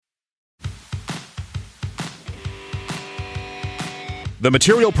The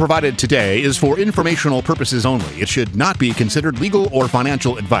material provided today is for informational purposes only. It should not be considered legal or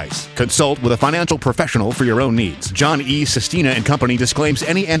financial advice. Consult with a financial professional for your own needs. John E. Sestina and Company disclaims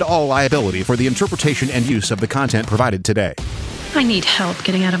any and all liability for the interpretation and use of the content provided today. I need help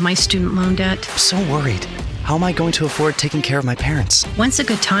getting out of my student loan debt. I'm so worried. How am I going to afford taking care of my parents? When's a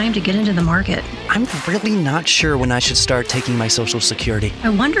good time to get into the market? I'm really not sure when I should start taking my Social Security. I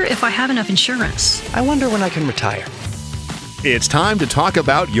wonder if I have enough insurance. I wonder when I can retire. It's time to talk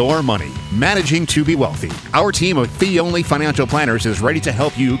about your money. Managing to be wealthy. Our team of fee-only financial planners is ready to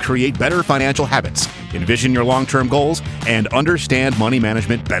help you create better financial habits, envision your long-term goals, and understand money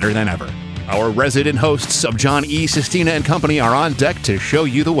management better than ever. Our resident hosts of John E. Sestina and Company are on deck to show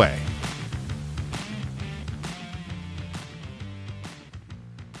you the way.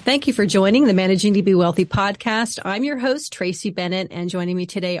 Thank you for joining the Managing to be Wealthy podcast. I'm your host, Tracy Bennett, and joining me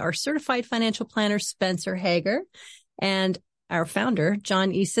today are certified financial planner Spencer Hager and our founder,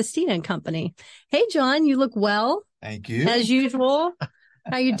 John E. Sestina and Company. Hey, John, you look well. Thank you. As usual.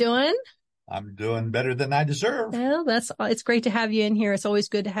 How you doing? I'm doing better than I deserve. Well, it's great to have you in here. It's always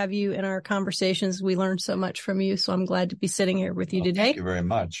good to have you in our conversations. We learn so much from you, so I'm glad to be sitting here with you today. Thank you very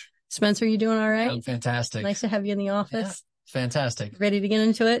much. Spencer, you doing all right? I'm fantastic. Nice to have you in the office. Yeah, fantastic. Ready to get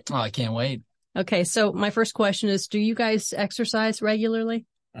into it? Oh, I can't wait. Okay, so my first question is, do you guys exercise regularly?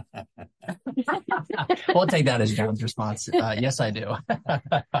 We'll take that as John's response. Yes, I do.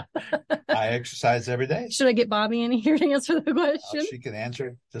 I exercise every day. Should I get Bobby in here to answer the question? She can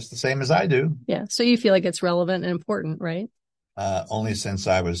answer just the same as I do. Yeah. So you feel like it's relevant and important, right? Only since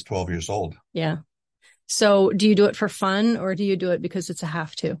I was 12 years old. Yeah. So do you do it for fun or do you do it because it's a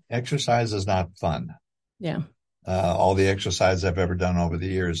have to? Exercise is not fun. Yeah. All the exercise I've ever done over the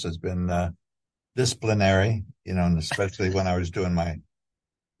years has been disciplinary, and especially when I was doing my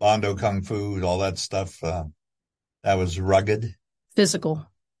Bondo Kung Fu, all that stuff, that was rugged. Physical.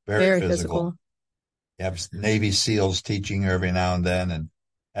 Very physical. You have Navy SEALs teaching every now and then, and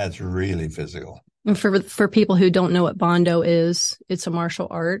that's really physical. And for people who don't know what Bondo is, it's a martial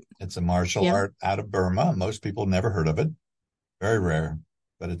art. It's a martial art out of Burma. Most people never heard of it. Very rare.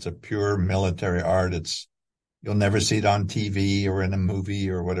 But it's a pure military art. You'll never see it on TV or in a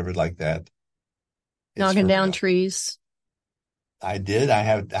movie or whatever like that. Knocking down trees. I did. I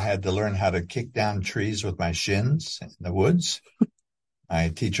had to learn how to kick down trees with my shins in the woods. My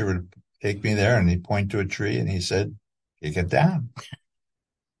teacher would take me there and he'd point to a tree and he said, kick it down.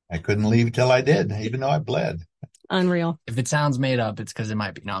 I couldn't leave till I did, even though I bled. Unreal. If it sounds made up, it's because it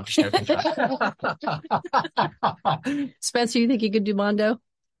might be. No, I'm just joking. Spencer, you think you could do Bondo?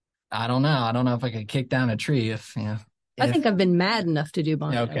 I don't know. I don't know if I could kick down a tree I think I've been mad enough to do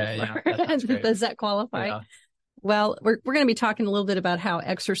Bondo. Okay. Yeah, Does that qualify? Yeah. Well, we're going to be talking a little bit about how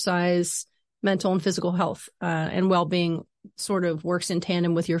exercise, mental and physical health, and well-being sort of works in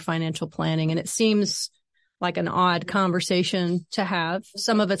tandem with your financial planning. And it seems like an odd conversation to have.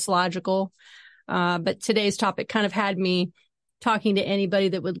 Some of it's logical. But today's topic kind of had me talking to anybody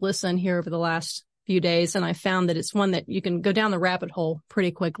that would listen here over the last few days. And I found that it's one that you can go down the rabbit hole pretty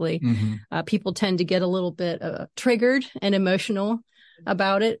quickly. Mm-hmm. People tend to get a little bit triggered and emotional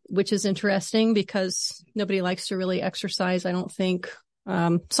about it, which is interesting because nobody likes to really exercise. I don't think,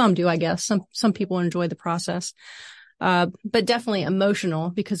 some do, I guess. Some people enjoy the process. But definitely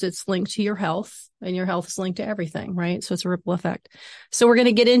emotional because it's linked to your health and your health is linked to everything, right? So it's a ripple effect. So we're going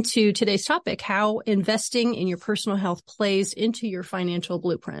to get into today's topic, how investing in your personal health plays into your financial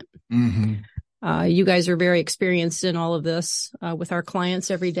blueprint. Mm-hmm. You guys are very experienced in all of this, with our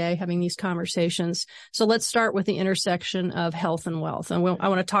clients every day, having these conversations. So let's start with the intersection of health and wealth. And I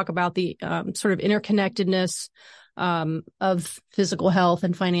want to talk about the, sort of interconnectedness, of physical health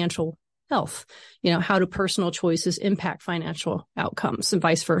and financial health. How do personal choices impact financial outcomes and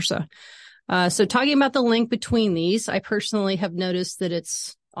vice versa? So talking about the link between these, I personally have noticed that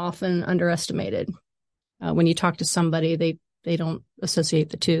it's often underestimated. When you talk to somebody, they don't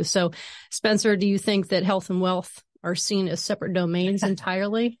associate the two. So Spencer, do you think that health and wealth are seen as separate domains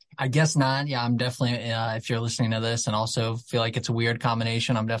entirely? I guess not. Yeah, I'm definitely, if you're listening to this and also feel like it's a weird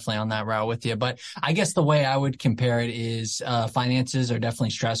combination, I'm definitely on that route with you. But I guess the way I would compare it is finances are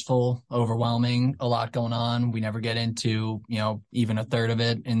definitely stressful, overwhelming, a lot going on. We never get into, even a third of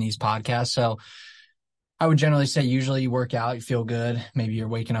it in these podcasts. So I would generally say usually you work out, you feel good. Maybe you're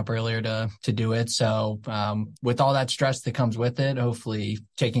waking up earlier to do it. So with all that stress that comes with it, hopefully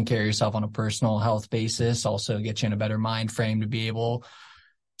taking care of yourself on a personal health basis also gets you in a better mind frame to be able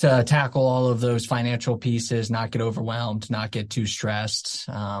to tackle all of those financial pieces, not get overwhelmed, not get too stressed.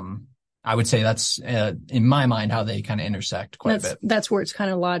 I would say that's, in my mind, how they kind of intersect quite a bit. That's where it's kind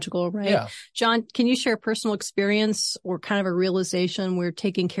of logical, right? Yeah. John, can you share a personal experience or kind of a realization where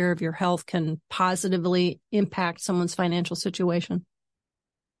taking care of your health can positively impact someone's financial situation?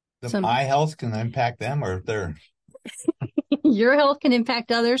 My health can impact them, or their your health can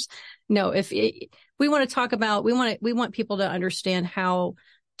impact others. No, we want to talk about, we want people to understand how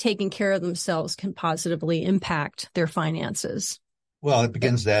taking care of themselves can positively impact their finances. Well, it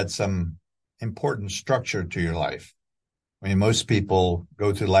begins to add some important structure to your life. I mean, most people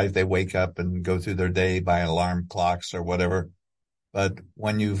go through life, they wake up and go through their day by alarm clocks or whatever. But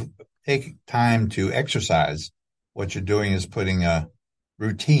when you take time to exercise, what you're doing is putting a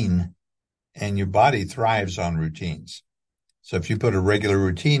routine, and your body thrives on routines. So if you put a regular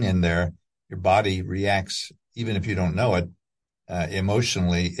routine in there, your body reacts, even if you don't know it,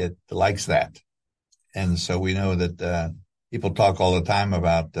 emotionally, it likes that. And so we know that people talk all the time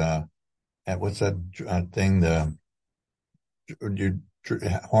about what's that thing, the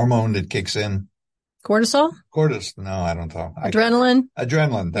hormone that kicks in? Cortisol? No, I don't talk. Adrenaline?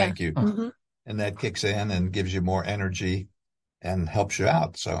 Adrenaline, thank you. Mm-hmm. And that kicks in and gives you more energy and helps you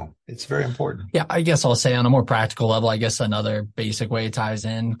out. So it's very important. Yeah, I guess I'll say on a more practical level, I guess another basic way it ties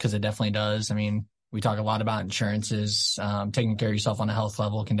in, because it definitely does. I mean, we talk a lot about insurances. Taking care of yourself on a health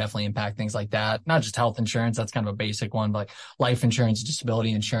level can definitely impact things like that. Not just health insurance. That's kind of a basic one, but like life insurance,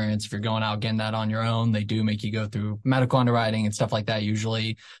 disability insurance. If you're going out getting that on your own, they do make you go through medical underwriting and stuff like that.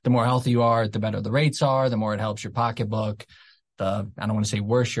 Usually the more healthy you are, the better the rates are, the more it helps your pocketbook. I don't want to say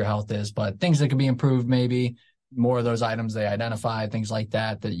worse your health is, but things that can be improved, maybe more of those items they identify, things like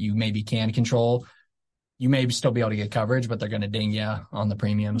that you maybe can control. You may still be able to get coverage, but they're going to ding you on the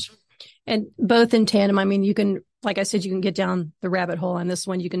premiums. And both in tandem, I mean, you can, like I said, you can get down the rabbit hole on this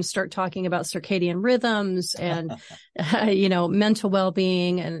one. You can start talking about circadian rhythms and, mental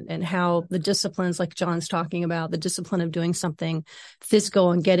well-being and how the disciplines, like John's talking about, the discipline of doing something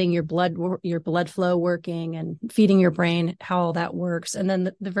physical and getting your blood flow working and feeding your brain, how all that works. And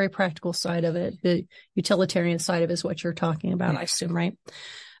then the very practical side of it, the utilitarian side of it is what you're talking about, I assume, right?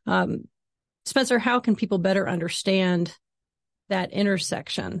 Spencer, how can people better understand that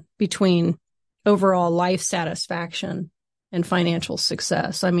intersection between overall life satisfaction and financial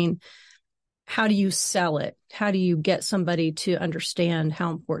success? I mean, how do you sell it? How do you get somebody to understand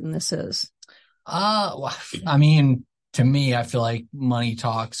how important this is? Well, I mean, to me, I feel like money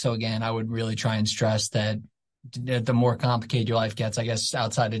talks. So again, I would really try and stress that the more complicated your life gets, I guess,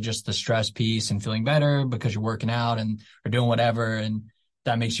 outside of just the stress piece and feeling better because you're working out and or doing whatever, and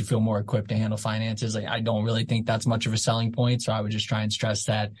that makes you feel more equipped to handle finances. Like, I don't really think that's much of a selling point. So I would just try and stress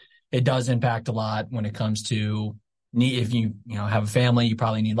that it does impact a lot when it comes to if you have a family, you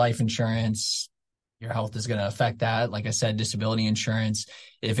probably need life insurance. Your health is going to affect that. Like I said, disability insurance,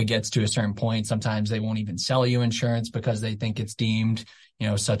 if it gets to a certain point, sometimes they won't even sell you insurance because they think it's deemed,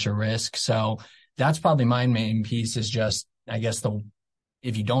 such a risk. So that's probably my main piece is just, I guess,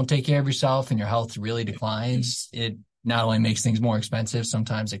 if you don't take care of yourself and your health really declines, it not only makes things more expensive,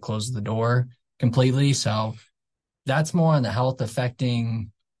 sometimes it closes the door completely. So that's more on the health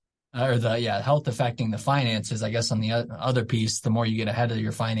affecting the finances. I guess on the other piece, the more you get ahead of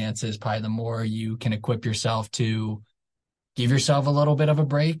your finances, probably the more you can equip yourself to give yourself a little bit of a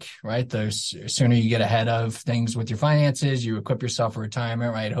break, right? The sooner you get ahead of things with your finances, you equip yourself for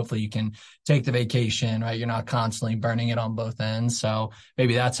retirement, right? Hopefully you can take the vacation, right? You're not constantly burning it on both ends. So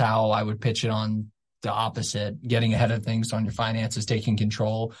maybe that's how I would pitch it on the opposite. Getting ahead of things on your finances, taking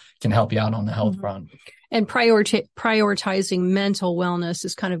control can help you out on the health front. And prioritizing mental wellness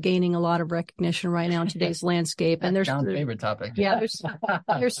is kind of gaining a lot of recognition right now in today's landscape. And there's John's favorite topic. Yeah,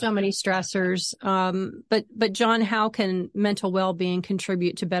 there's so many stressors. But John, how can mental well-being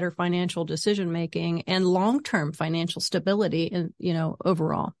contribute to better financial decision making and long-term financial stability and,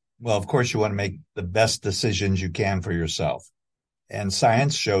 overall? Well, of course, you want to make the best decisions you can for yourself. And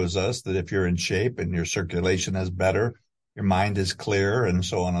science shows us that if you're in shape and your circulation is better, your mind is clear, and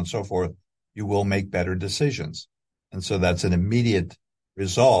so on and so forth, you will make better decisions. And so that's an immediate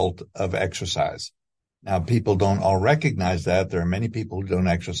result of exercise. Now, people don't all recognize that. There are many people who don't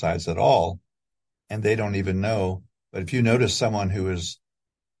exercise at all, and they don't even know. But if you notice someone who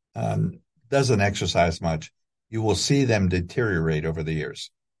doesn't exercise much, you will see them deteriorate over the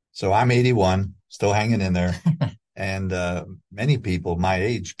years. So I'm 81, still hanging in there. And many people my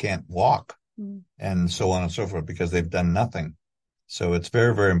age can't walk and so on and so forth because they've done nothing. So it's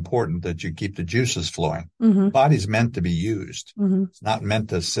very, very important that you keep the juices flowing. Mm-hmm. The body's meant to be used. Mm-hmm. It's not meant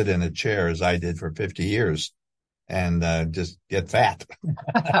to sit in a chair as I did for 50 years and just get fat.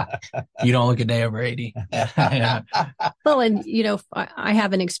 You don't look a day over 80. Yeah. Well, and I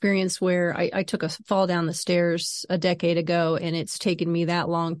have an experience where I took a fall down the stairs a decade ago, and it's taken me that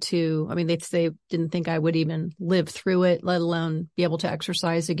long they didn't think I would even live through it, let alone be able to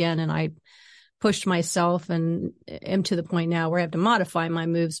exercise again. And I pushed myself and am to the point now where I have to modify my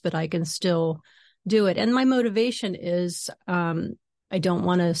moves, but I can still do it. And my motivation is, I don't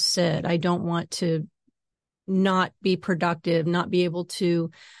want to sit. I don't want to not be productive, not be able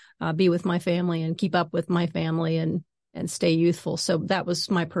to be with my family and keep up with my family and stay youthful. So that was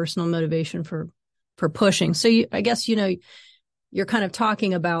my personal motivation for pushing. So I guess, you're kind of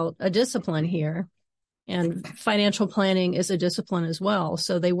talking about a discipline here, and financial planning is a discipline as well.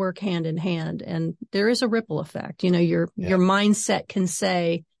 So they work hand in hand, and there is a ripple effect. Your mindset can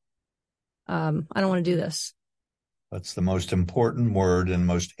say, I don't want to do this. That's the most important word and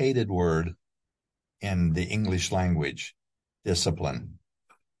most hated word in the English language, discipline.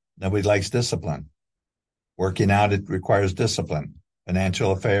 Nobody likes discipline. Working out, it requires discipline.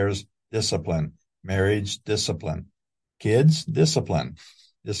 Financial affairs, discipline. Marriage, discipline. Kids, discipline.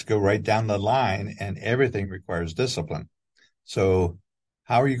 Just go right down the line, and everything requires discipline. So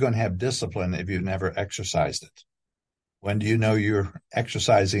how are you going to have discipline if you've never exercised it? When do you know you're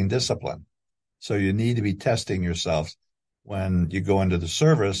exercising discipline? So you need to be testing yourself. When you go into the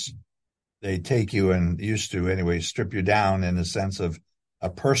service, they take you, and used to anyway, strip you down in the sense of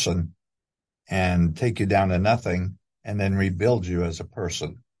a person and take you down to nothing and then rebuild you as a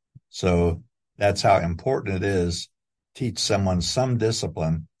person. So that's how important it is. Teach someone some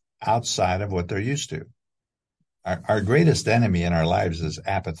discipline outside of what they're used to. Our greatest enemy in our lives is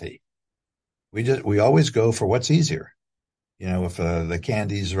apathy. We always go for what's easier. If the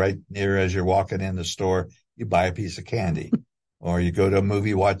candy's right near as you're walking in the store, you buy a piece of candy. Or you go to a movie,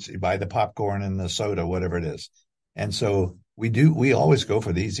 you buy the popcorn and the soda, whatever it is. And so we always go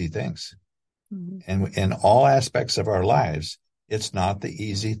for the easy things. Mm-hmm. And in all aspects of our lives, it's not the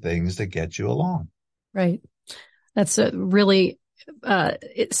easy things that get you along. Right. That's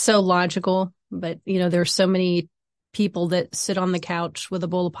it's so logical, but there's so many people that sit on the couch with a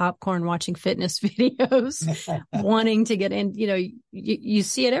bowl of popcorn watching fitness videos, wanting to get in. You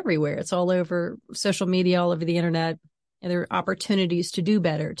see it everywhere. It's all over social media, all over the internet. And there are opportunities to do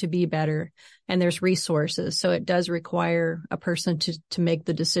better, to be better, and there's resources. So it does require a person to make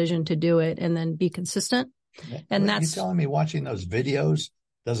the decision to do it and then be consistent. And that's you telling me watching those videos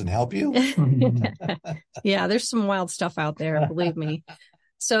doesn't help you? Yeah, there's some wild stuff out there, believe me.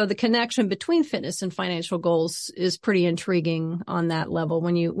 So the connection between fitness and financial goals is pretty intriguing on that level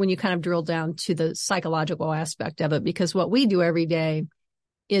when you kind of drill down to the psychological aspect of it, because what we do every day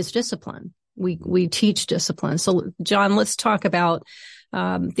is discipline. We teach discipline. So John, let's talk about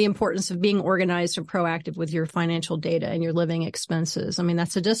the importance of being organized and proactive with your financial data and your living expenses. I mean,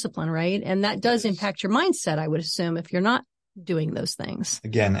 that's a discipline, right? And that does impact your mindset, I would assume, if you're not doing those things.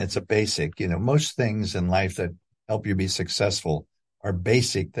 Again, it's a basic, most things in life that help you be successful are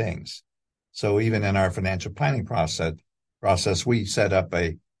basic things. So even in our financial planning process, we set up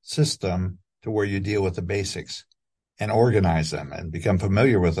a system to where you deal with the basics and organize them and become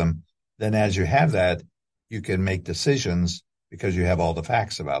familiar with them. Then as you have that, you can make decisions because you have all the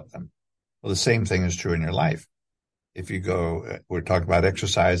facts about them. Well, the same thing is true in your life. If you go, we're talking about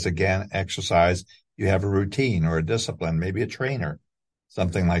exercise, you have a routine or a discipline, maybe a trainer,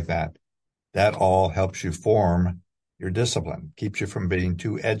 something like that. That all helps you form your discipline, keeps you from being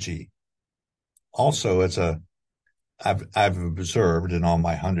too edgy. Also, I've observed in all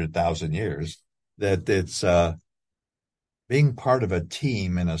my 100,000 years that it's, being part of a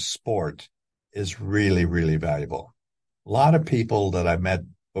team in a sport is really, really valuable. A lot of people that I've met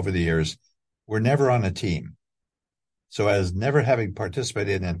over the years were never on a team. So as never having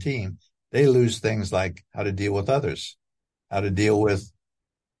participated in a team, they lose things like how to deal with others, how to deal with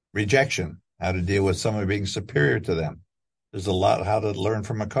rejection, how to deal with someone being superior to them. There's a lot how to learn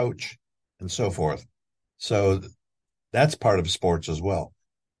from a coach and so forth. So that's part of sports as well.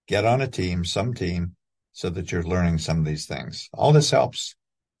 Get on a team, some team, so that you're learning some of these things. All this helps.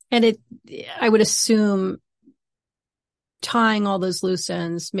 And I would assume tying all those loose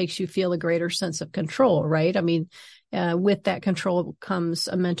ends makes you feel a greater sense of control, right? I mean, with that control comes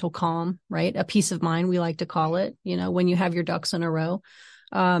a mental calm, right? A peace of mind, we like to call it, when you have your ducks in a row.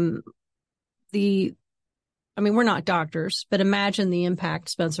 We're not doctors, but imagine the impact,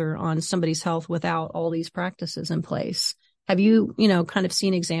 Spencer, on somebody's health without all these practices in place. Have you, kind of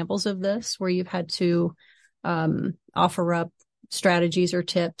seen examples of this where you've had to offer up strategies or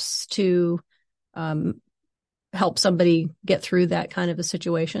tips to help somebody get through that kind of a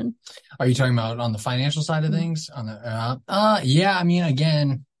situation? Are you talking about on the financial side of things? On the, yeah, I mean,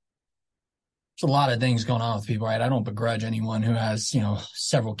 again, there's a lot of things going on with people, right? I don't begrudge anyone who has,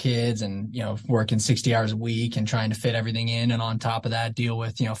 several kids and, working 60 hours a week and trying to fit everything in. And on top of that, deal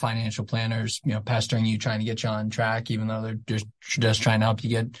with, financial planners, pestering you, trying to get you on track, even though they're just trying to help you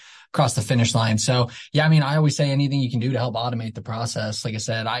get across the finish line. So, yeah, I mean, I always say anything you can do to help automate the process. Like I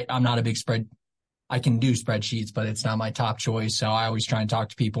said, I'm not a big I can do spreadsheets, but it's not my top choice. So I always try and talk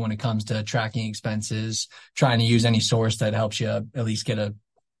to people when it comes to tracking expenses, trying to use any source that helps you at least get a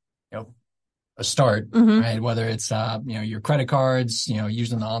start, right? Whether it's, your credit cards,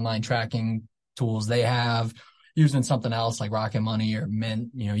 using the online tracking tools they have, using something else like Rocket Money or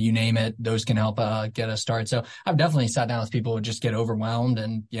Mint, you name it, those can help get a start. So I've definitely sat down with people who just get overwhelmed.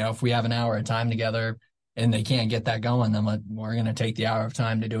 And, if we have an hour of time together and they can't get that going, then we're going to take the hour of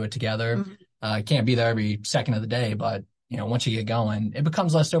time to do it together. Can't be there every second of the day, but once you get going, it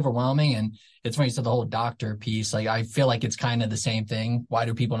becomes less overwhelming. And it's funny you said the whole doctor piece. Like, I feel like it's kind of the same thing. Why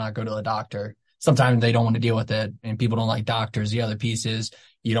do people not go to the doctor? Sometimes they don't want to deal with it and people don't like doctors. The other piece is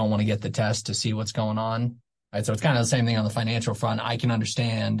you don't want to get the test to see what's going on. Right. So it's kind of the same thing on the financial front. I can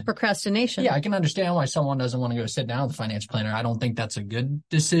understand procrastination. Yeah. I can understand why someone doesn't want to go sit down with a financial planner. I don't think that's a good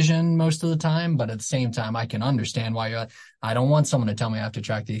decision most of the time, but at the same time, I can understand why I don't want someone to tell me I have to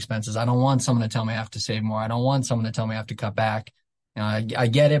track the expenses. I don't want someone to tell me I have to save more. I don't want someone to tell me I have to cut back. I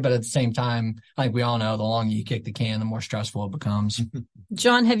get it, but at the same time, like we all know, the longer you kick the can, the more stressful it becomes.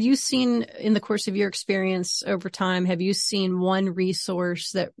 John, have you seen in the course of your experience over time, have you seen one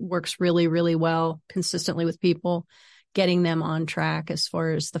resource that works really, really well consistently with people, getting them on track as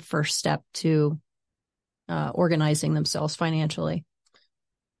far as the first step to organizing themselves financially?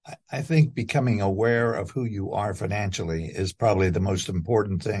 I think becoming aware of who you are financially is probably the most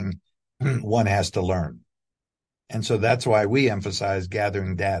important thing one has to learn. And so that's why we emphasize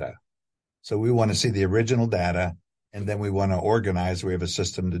gathering data. So we want to see the original data, and then we want to organize. We have a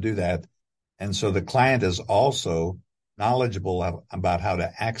system to do that. And so the client is also knowledgeable about how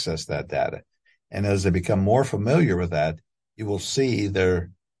to access that data. And as they become more familiar with that, you will see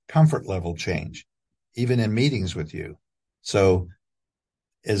their comfort level change, even in meetings with you. So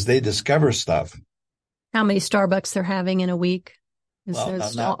as they discover stuff. How many Starbucks they're having in a week? Or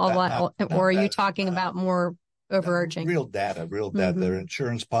are you talking about more overarching? Real data, their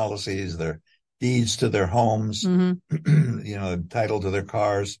insurance policies, their deeds to their homes, title to their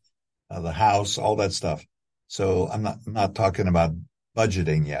cars, the house, all that stuff. So I'm not talking about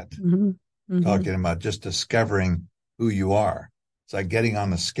budgeting yet. Talking about just discovering who you are. It's like getting on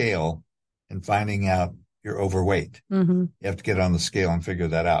the scale and finding out you're overweight. You have to get on the scale and figure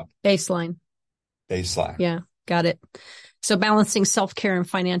that out. Baseline. Yeah, got it. So balancing self-care and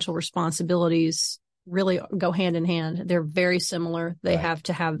financial responsibilities really go hand in hand. They're very similar. They have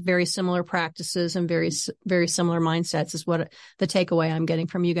to have very similar practices and very, very similar mindsets is what the takeaway I'm getting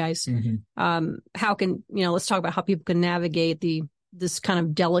from you guys. How can, let's talk about how people can navigate this kind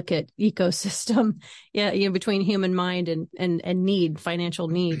of delicate ecosystem, between human mind and need, financial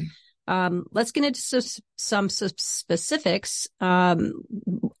need. Let's get into some specifics,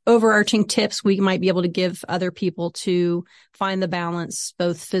 overarching tips we might be able to give other people to find the balance,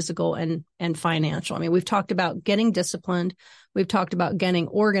 both physical and financial. I mean, we've talked about getting disciplined. We've talked about getting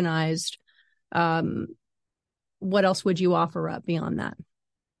organized. What else would you offer up beyond that?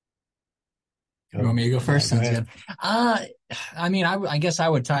 You want me to go first? Sounds good. I mean, I guess I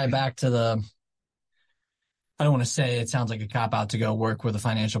would tie it back to I don't want to say it sounds like a cop-out to go work with a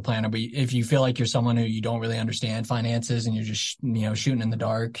financial planner, but if you feel like you're someone who you don't really understand finances and you're just, shooting in the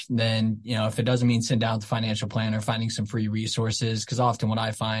dark, then, if it doesn't mean sitting down with a financial planner, finding some free resources, because often what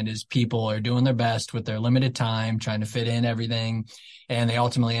I find is people are doing their best with their limited time, trying to fit in everything, and they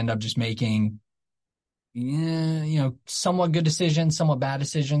ultimately end up just making somewhat good decisions, somewhat bad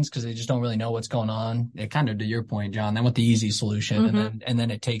decisions, because they just don't really know what's going on. It kind of, to your point, John, then with the easy solution, and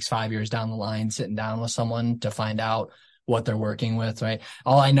then it takes 5 years down the line sitting down with someone to find out what they're working with, right?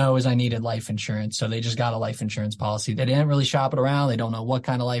 All I know is I needed life insurance, so they just got a life insurance policy. They didn't really shop it around. They don't know what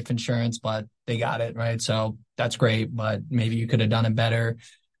kind of life insurance, but they got it, right? So that's great, but maybe you could have done it better.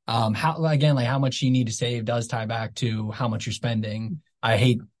 How much you need to save does tie back to how much you're spending. I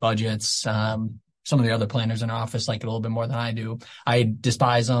hate budgets. Some of the other planners in our office like it a little bit more than I do. I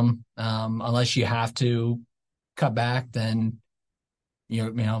despise them. Unless you have to cut back, then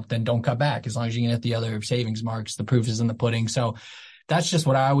then don't cut back. As long as you can hit the other savings marks, the proof is in the pudding. So that's just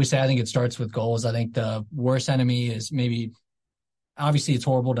what I always say. I think it starts with goals. I think the worst enemy is obviously it's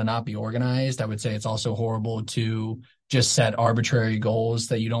horrible to not be organized. I would say it's also horrible to just set arbitrary goals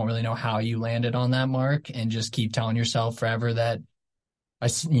that you don't really know how you landed on that mark, and just keep telling yourself forever that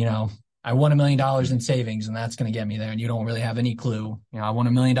I won $1 million in savings and that's going to get me there. And you don't really have any clue. I won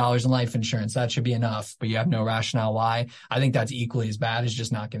 $1 million in life insurance. That should be enough, but you have no rationale why. I think that's equally as bad as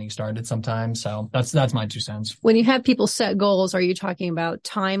just not getting started sometimes. So that's my 2 cents. When you have people set goals, are you talking about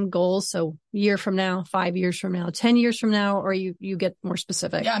time goals? So year from now, 5 years from now, 10 years from now, or you get more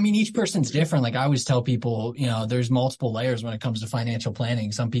specific? Yeah. I mean, each person's different. Like I always tell people, there's multiple layers when it comes to financial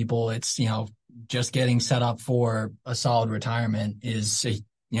planning. Some people it's, just getting set up for a solid retirement is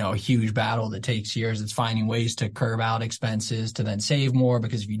a huge battle that takes years. It's finding ways to curb out expenses to then save more,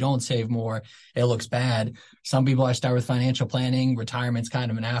 because if you don't save more, it looks bad. Some people, I start with financial planning. Retirement's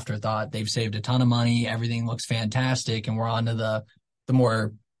kind of an afterthought. They've saved a ton of money. Everything looks fantastic. And we're on to the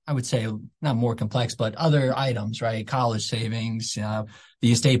more, I would say, not more complex, but other items, right? College savings, the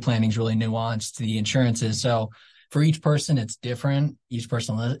estate planning is really nuanced, the insurances. So for each person, it's different. Each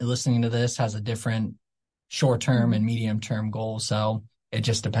person listening to this has a different short-term and medium-term goal. So it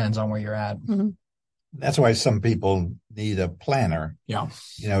just depends on where you're at. Mm-hmm. That's why some people need a planner. Yeah.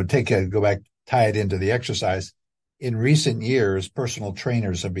 Go back, tie it into the exercise. In recent years, personal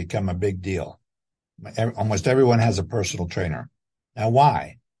trainers have become a big deal. Almost everyone has a personal trainer. Now,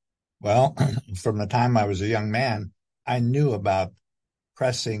 why? Well, from the time I was a young man, I knew about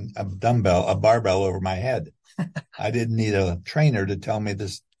pressing a barbell over my head. I didn't need a trainer to tell me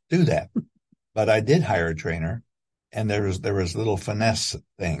to do that, but I did hire a trainer. And there was little finesse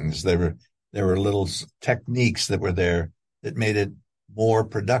things. There were little techniques that were there that made it more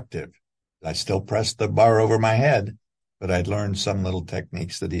productive. I still pressed the bar over my head, but I'd learned some little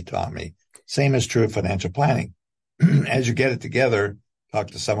techniques that he taught me. Same is true of financial planning. As you get it together, talk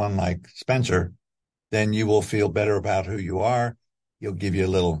to someone like Spencer, then you will feel better about who you are. He'll give you a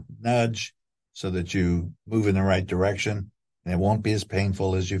little nudge so that you move in the right direction, and it won't be as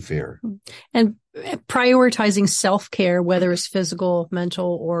painful as you fear. And prioritizing self-care, whether it's physical,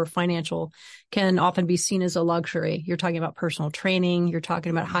 mental, or financial, can often be seen as a luxury. You're talking about personal training. You're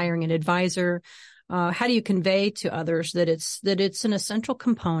talking about hiring an advisor. How do you convey to others that it's an essential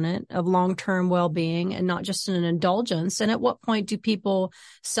component of long-term well-being and not just an indulgence? And at what point do people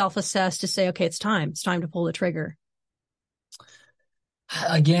self-assess to say, okay, it's time to pull the trigger?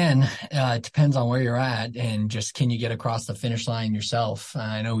 Again, it depends on where you're at, and just can you get across the finish line yourself?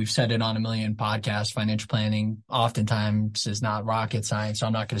 I know we've said it on a million podcasts. Financial planning oftentimes is not rocket science. So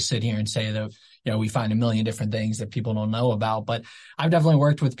I'm not going to sit here and say that, we find a million different things that people don't know about, but I've definitely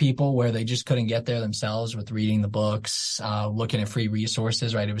worked with people where they just couldn't get there themselves with reading the books, looking at free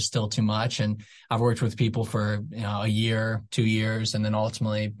resources, right? It was still too much. And I've worked with people for, a year, 2 years. And then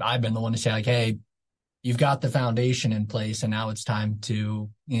ultimately I've been the one to say like, hey, you've got the foundation in place, and now it's time to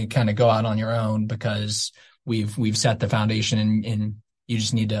kind of go out on your own, because we've set the foundation, and you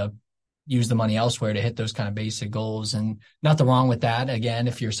just need to use the money elsewhere to hit those kind of basic goals. And nothing wrong with that. Again,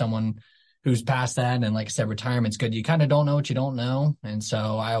 if you're someone who's past that, and like I said, retirement's good, you kind of don't know what you don't know. And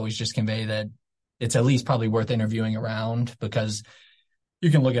so I always just convey that it's at least probably worth interviewing around, because you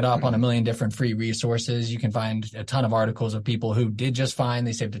can look it up on a million different free resources. You can find a ton of articles of people who did just fine.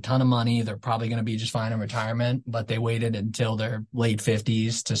 They saved a ton of money. They're probably going to be just fine in retirement, but they waited until their late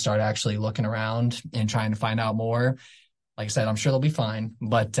 50s to start actually looking around and trying to find out more. Like I said, I'm sure they'll be fine,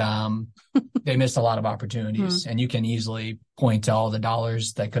 but they missed a lot of opportunities. And you can easily point to all the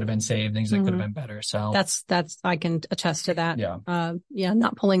dollars that could have been saved, things that could have been better. So that's I can attest to that. Yeah.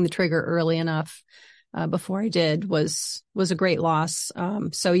 Not pulling the trigger early enough before I did was a great loss.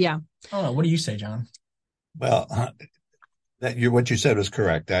 So yeah. Oh, what do you say, John? Well, what you said was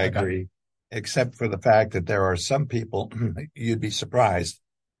correct. I agree, except for the fact that there are some people, you'd be surprised,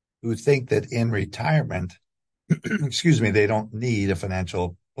 who think that in retirement, they don't need a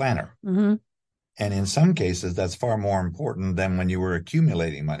financial planner. Mm-hmm. And in some cases, that's far more important than when you were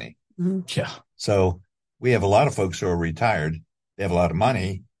accumulating money. Mm-hmm. Yeah. So we have a lot of folks who are retired. They have a lot of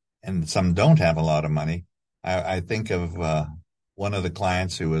money, and some don't have a lot of money. I think of one of the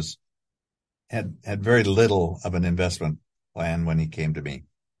clients who had very little of an investment plan when he came to me.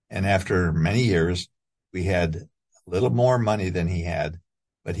 And after many years, we had a little more money than he had,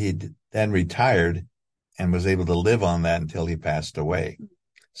 but he'd then retired and was able to live on that until he passed away.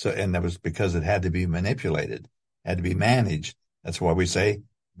 So, and that was because it had to be manipulated, had to be managed. That's why we say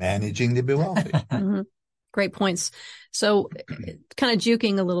managing to be wealthy. Mm-hmm. Great points. So kind of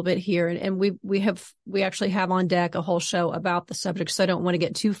juking a little bit here, and we actually have on deck a whole show about the subject, so I don't want to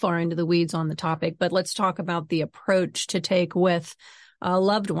get too far into the weeds on the topic, but let's talk about the approach to take with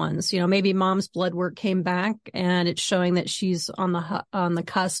loved ones. Maybe mom's blood work came back and it's showing that she's on the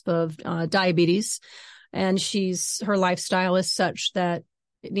cusp of diabetes. and her lifestyle is such that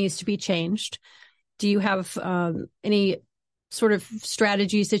it needs to be changed. Do you have any sort of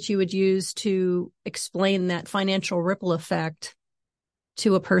strategies that you would use to explain that financial ripple effect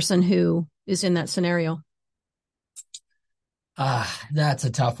to a person who is in that scenario? That's a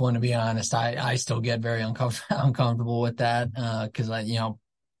tough one, to be honest. I still get very uncomfortable with that, because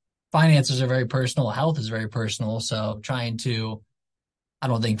finances are very personal. Health is very personal. So I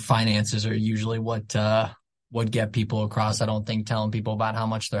don't think finances are usually what get people across. I don't think telling people about how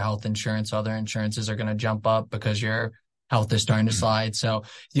much their health insurance, other insurances are going to jump up because your health is starting to slide. So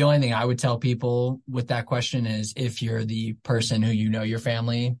the only thing I would tell people with that question is, if you're the person who your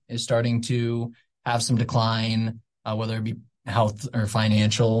family is starting to have some decline, whether it be health or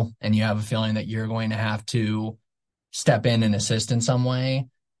financial, and you have a feeling that you're going to have to step in and assist in some way,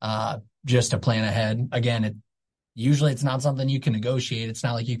 just to plan ahead. Again, usually it's not something you can negotiate. It's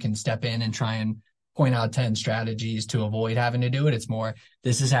not like you can step in and try and point out 10 strategies to avoid having to do it. It's more,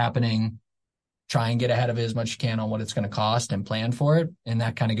 this is happening. Try and get ahead of it as much as you can on what it's going to cost and plan for it. And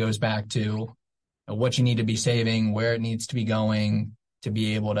that kind of goes back to what you need to be saving, where it needs to be going to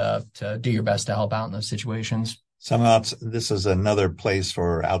be able to do your best to help out in those situations. This is another place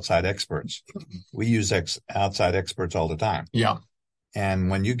for outside experts. We use outside experts all the time. Yeah. And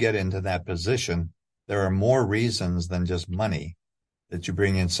when you get into that position, there are more reasons than just money that you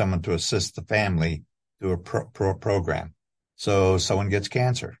bring in someone to assist the family through a program. So someone gets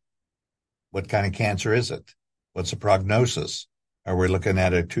cancer. What kind of cancer is it? What's the prognosis? Are we looking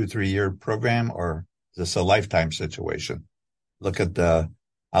at a 2-3 year program, or is this a lifetime situation? Look at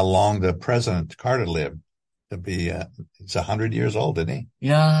how long the President Carter lived. He's 100 years old, isn't he?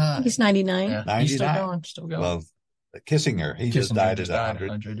 Yeah. He's 99. Yeah. 99. He's still going. Well, Kissinger, he just died at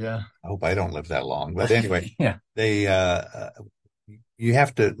 100. Yeah. I hope I don't live that long. But anyway, yeah. You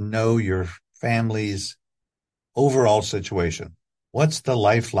have to know your family's overall situation. What's the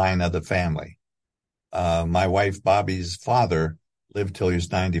lifeline of the family? My wife, Bobby's father, lived till he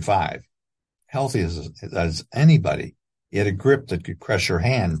was 95. Healthy as anybody. He had a grip that could crush your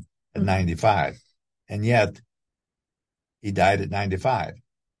hand at 95. And yet he died at 95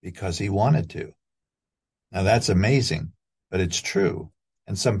 because he wanted to. Now that's amazing, but it's true.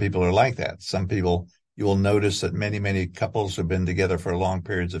 And some people are like that. Some people, you will notice that many couples have been together for long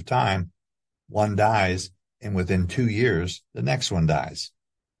periods of time. One dies, and within 2 years, the next one dies.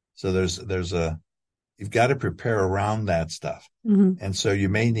 So you've got to prepare around that stuff. Mm-hmm. And so you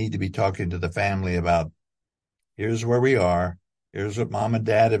may need to be talking to the family about, here's where we are. Here's what mom and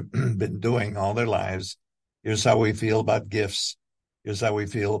dad have been doing all their lives. Here's how we feel about gifts. Here's how we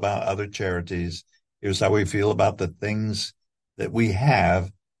feel about other charities. Here's how we feel about the things that we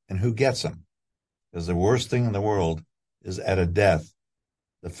have and who gets them. Because the worst thing in the world is at a death,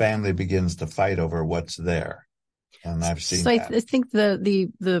 the family begins to fight over what's there. And I've seen that. I think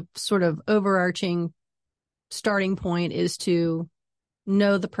the sort of overarching starting point is to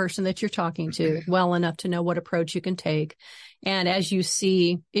know the person that you're talking to well enough to know what approach you can take. And as you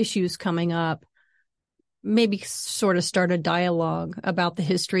see issues coming up, maybe sort of start a dialogue about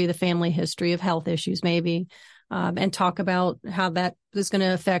the family history of health issues, maybe, and talk about how that is going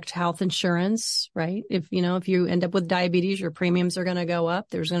to affect health insurance, right? If you end up with diabetes, your premiums are going to go up.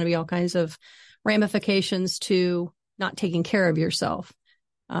 There's going to be all kinds of ramifications to not taking care of yourself.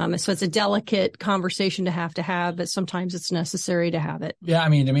 So it's a delicate conversation to have, but sometimes it's necessary to have it. Yeah. I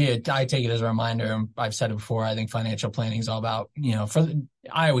mean, to me, I take it as a reminder. I've said it before. I think financial planning is all about,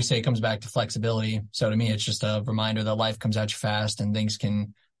 I always say it comes back to flexibility. So to me, it's just a reminder that life comes at you fast and things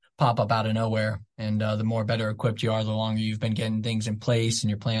can pop up out of nowhere. And the more better equipped you are, the longer you've been getting things in place and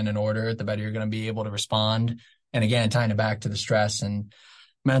your plan in order, the better you're going to be able to respond. And again, tying it back to the stress and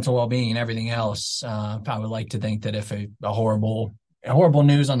mental well-being and everything else, I would like to think that if a horrible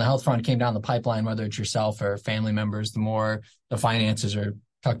news on the health front came down the pipeline, whether it's yourself or family members, the more the finances are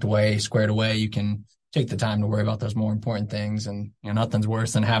tucked away, squared away, you can take the time to worry about those more important things. And nothing's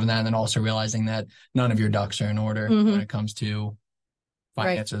worse than having that. And then also realizing that none of your ducks are in order when it comes to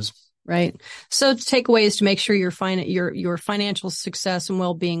finances. Right. So takeaways to make sure your financial success and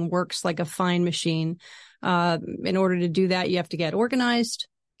well-being works like a fine machine. In order to do that, you have to get organized,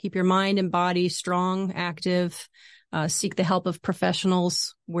 keep your mind and body strong, active, seek the help of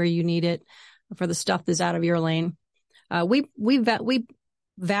professionals where you need it for the stuff that's out of your lane. We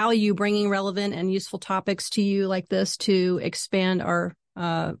value bringing relevant and useful topics to you like this to expand our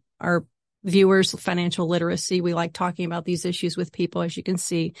viewers' financial literacy. We like talking about these issues with people, as you can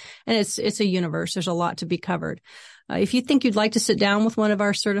see, and it's a universe. There's a lot to be covered. If you think you'd like to sit down with one of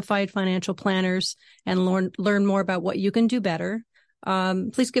our certified financial planners and learn more about what you can do better,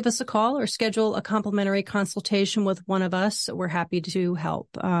 please give us a call or schedule a complimentary consultation with one of us. We're happy to help.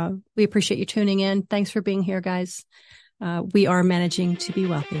 We appreciate you tuning in. Thanks for being here, guys. We are Managing to Be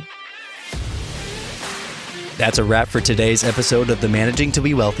Wealthy. That's a wrap for today's episode of the Managing to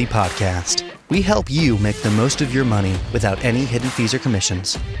Be Wealthy podcast. We help you make the most of your money without any hidden fees or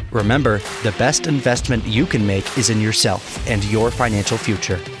commissions. Remember, the best investment you can make is in yourself and your financial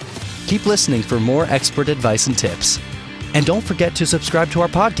future. Keep listening for more expert advice and tips. And don't forget to subscribe to our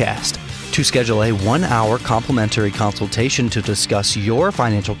podcast. To schedule a 1-hour complimentary consultation to discuss your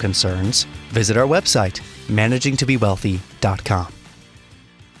financial concerns, visit our website, managingtobewealthy.com.